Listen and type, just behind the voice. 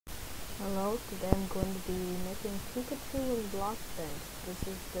Hello, today I'm going to be making Pikachu and Blockbench. This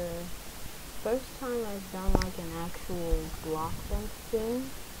is the first time I've done like an actual Blockbench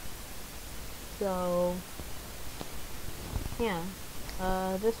thing. So, yeah,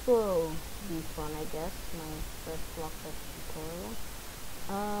 this will be fun, I guess, my first Blockbench tutorial.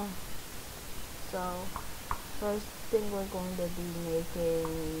 So, first thing we're going to be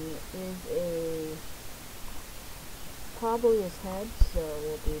making is probably his head, so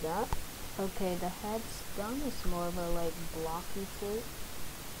we'll do that. Okay, the head's done. It's more of a like blocky shape.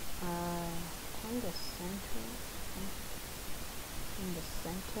 Kind of center. In the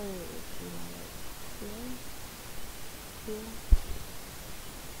center, if you want it here.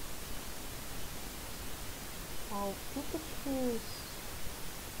 Oh, Pikachu's.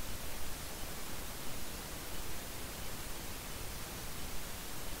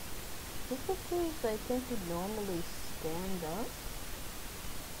 I think would normally stand up.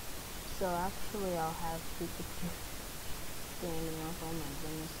 So actually I'll have Pikachu standing up. Oh my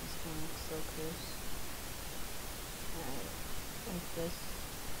goodness, this one looks so close. Alright, like this.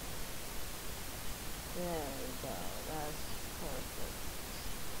 There we go, that's perfect.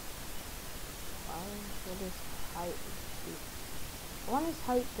 What is height? I want his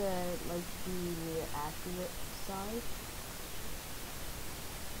height to like be near accurate size,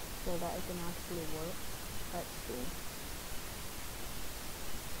 so that it can actually work. Let's see.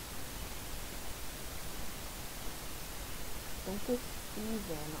 I think it's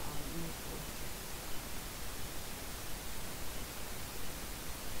even on equal.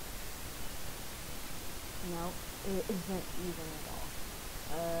 Nope, it isn't even at all.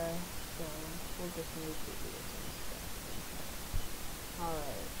 So we'll just move the ears and stuff.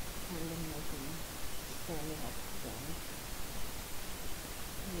 Alright, and then making standing up again.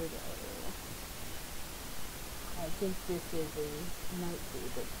 Here we go. I think this is a night food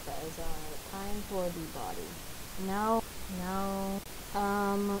that says time for the body. No,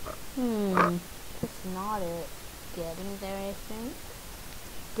 it's not it. Getting there, I think.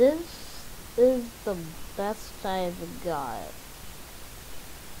 This is the best I've got.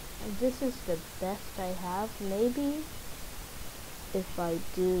 And this is the best I have. Maybe if I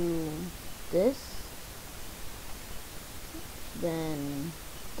do this, then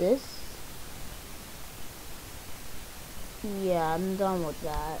this. Yeah, I'm done with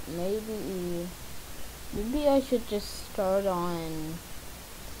that. Maybe I should just start on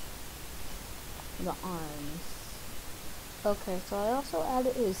the arms. Okay, so I also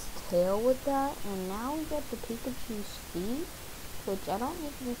added his tail with that, and now we get the Pikachu's feet, which I don't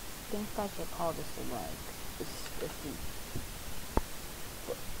even think I should call this a leg. It's the feet.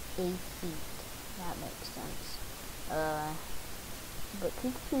 But a feet. That makes sense. But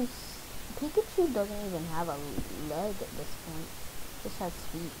Pikachu doesn't even have a leg at this point. Just has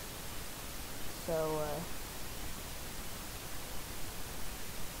feet. So,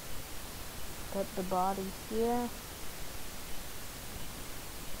 put the body here.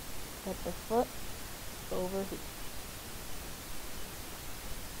 Put the foot over here.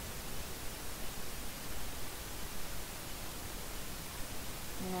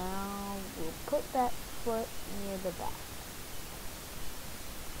 Now, we'll put that foot near the back.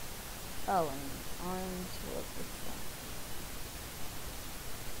 Oh, and arms with the front.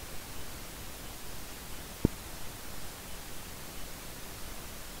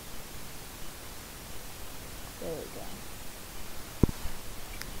 There we go.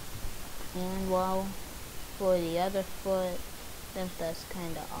 And while for the other foot, since that's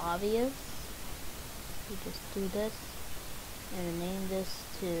kind of obvious, we just do this and name this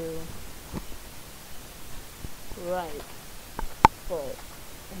to right foot,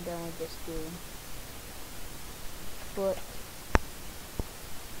 and then we just do foot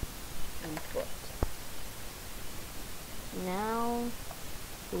and foot. Now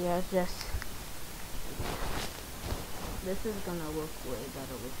we are just. This is gonna look way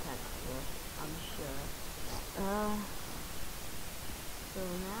better with texture, I'm sure. So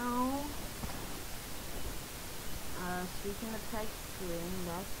now, speaking of texturing,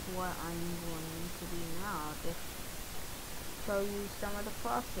 that's what I'm going to do now. Just show you some of the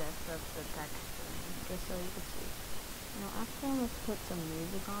process of the texturing, just so you can see. Now, actually, I'm gonna put some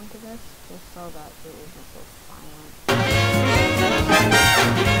music onto this, just so that it isn't so silent.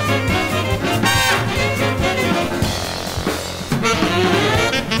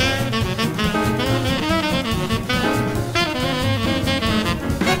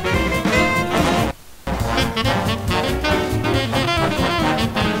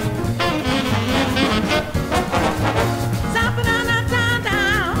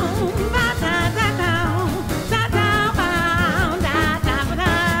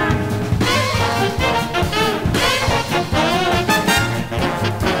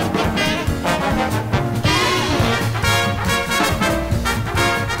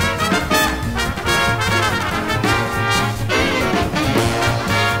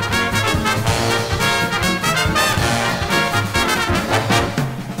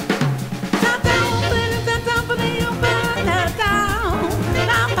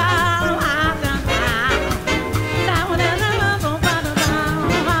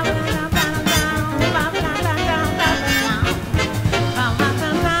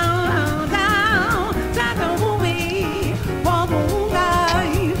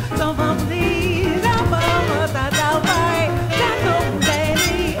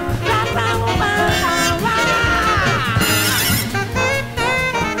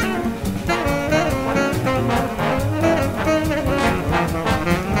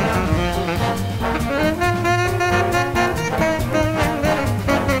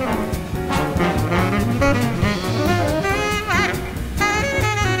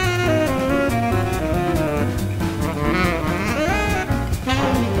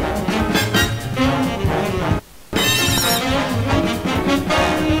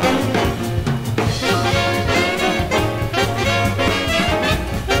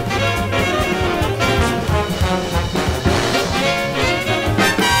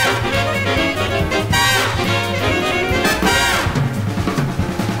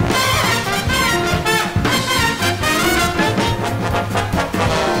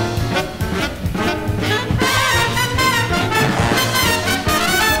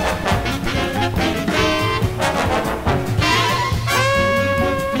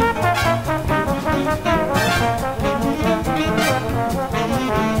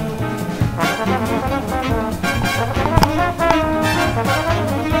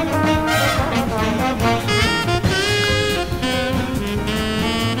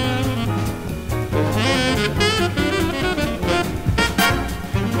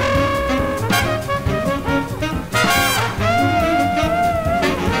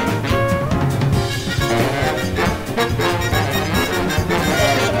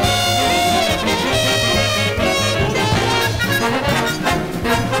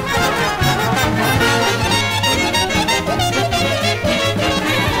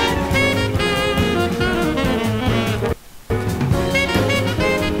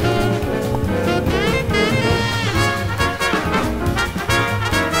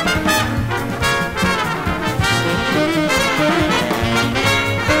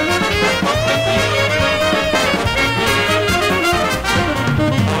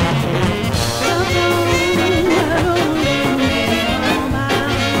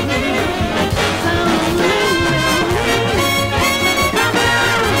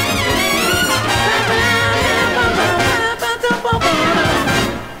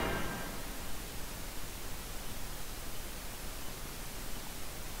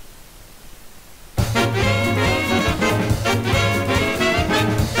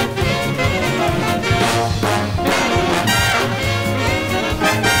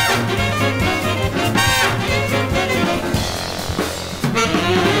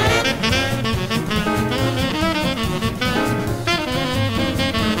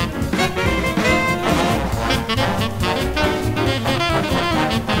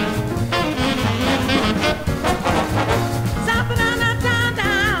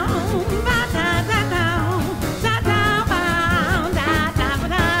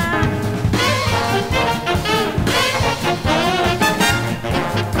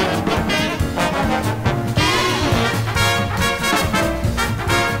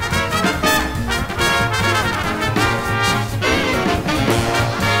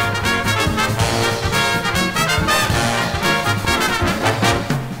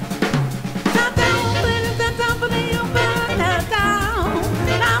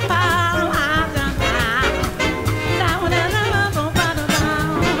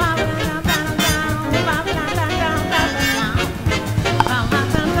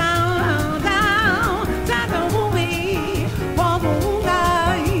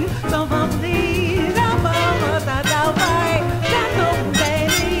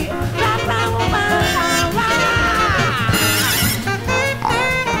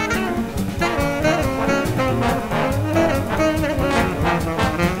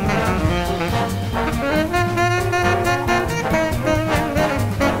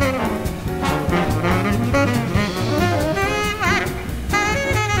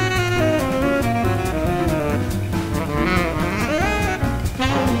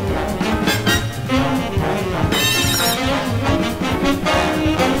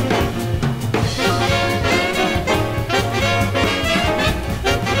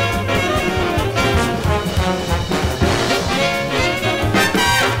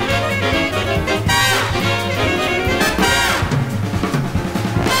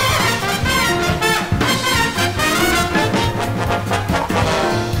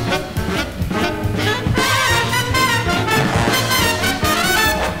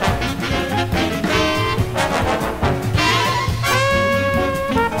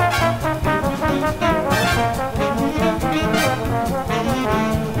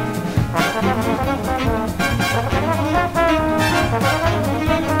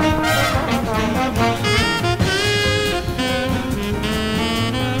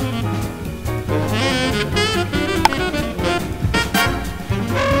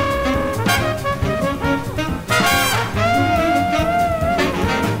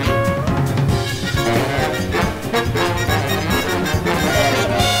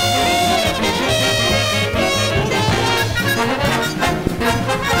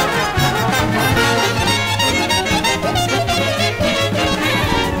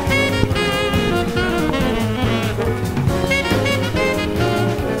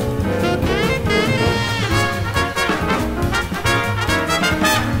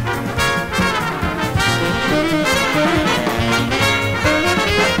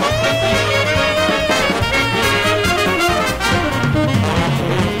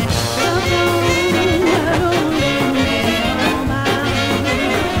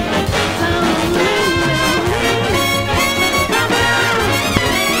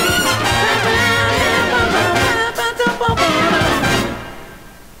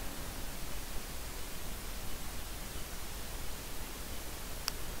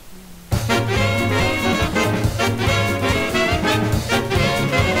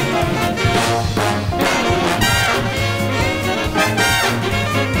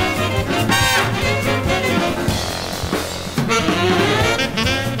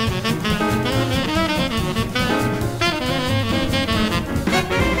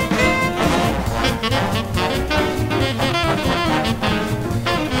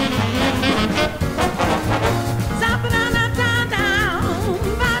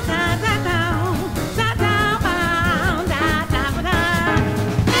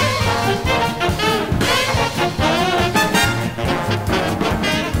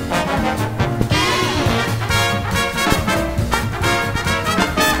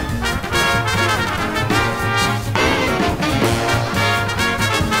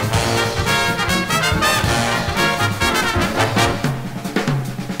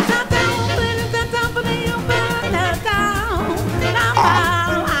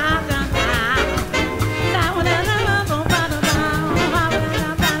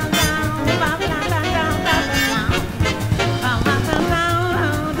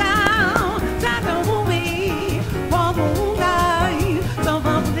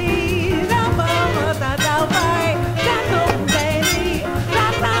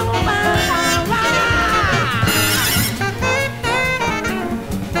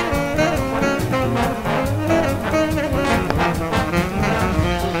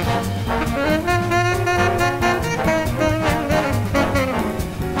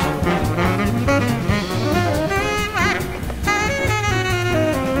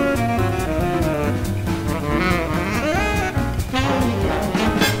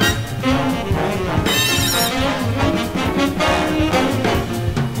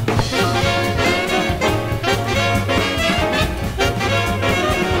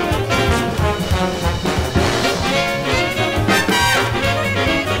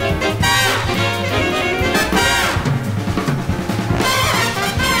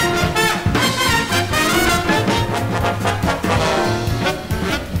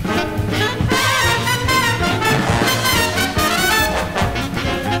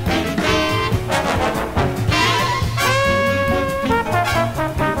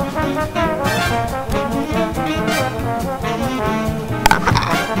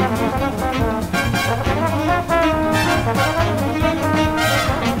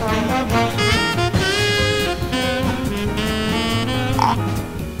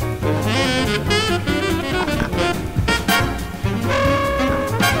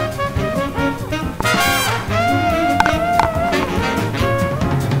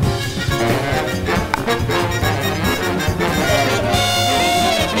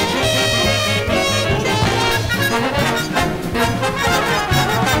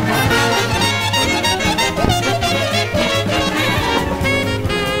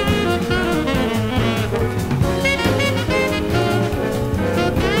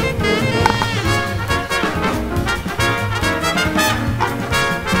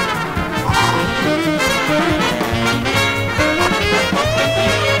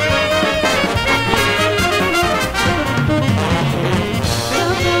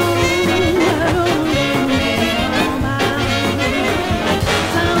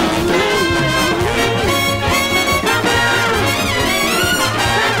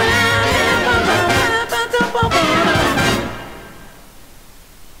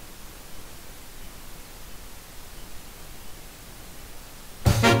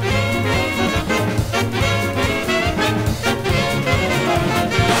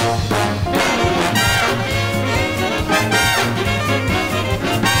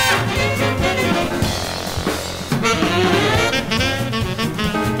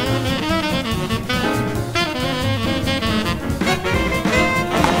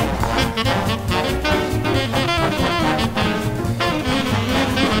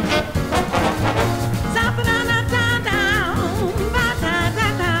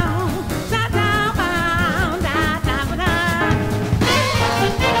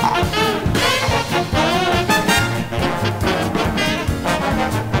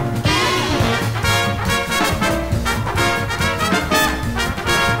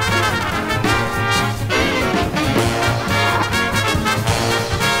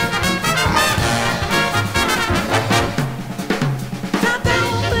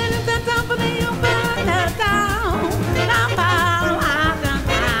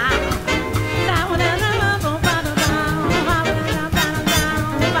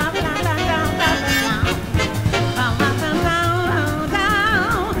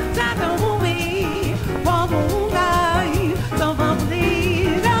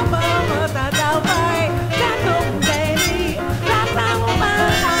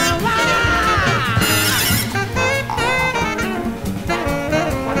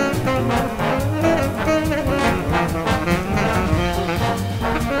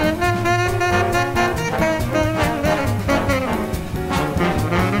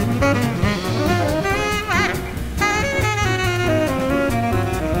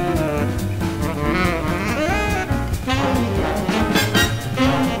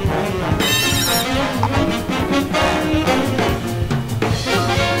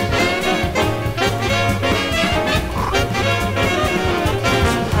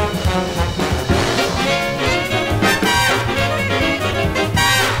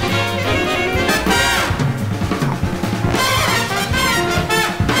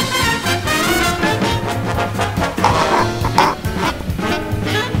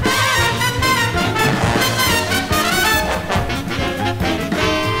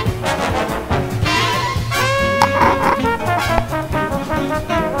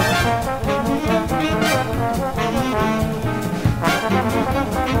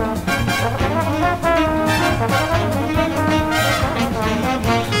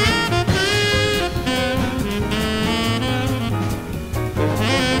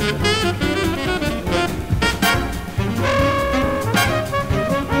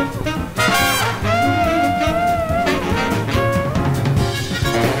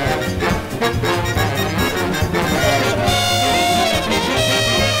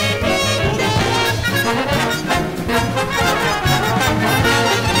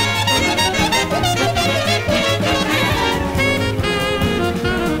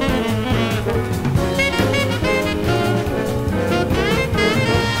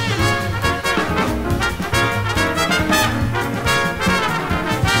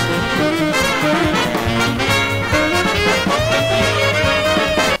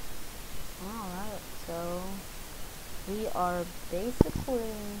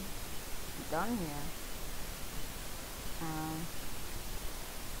 done here.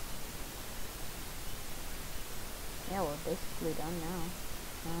 Yeah, we're basically done now.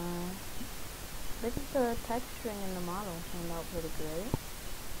 Look at the texturing in the model, turned out pretty great.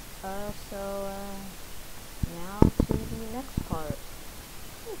 Now to the next part.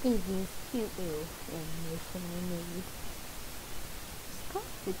 Look at these cute little animation I made. It's got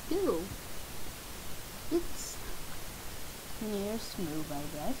to do. It's near smooth, I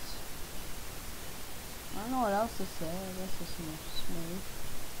guess. I don't know what else to say. I guess it's near smooth.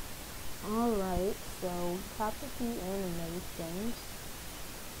 Alright, so we got a few animations.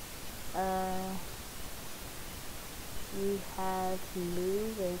 We have Lou,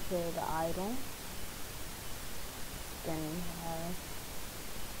 aka the idol. Then we have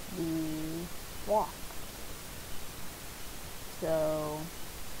the walk. So,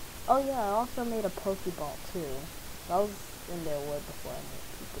 oh yeah, I also made a Pokeball too. That was in there way before I made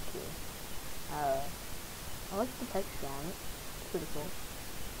Pikachu. I like the texture on it. It's pretty cool.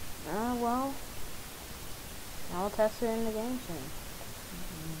 Well, I'll test it in the game soon.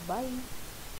 Bye.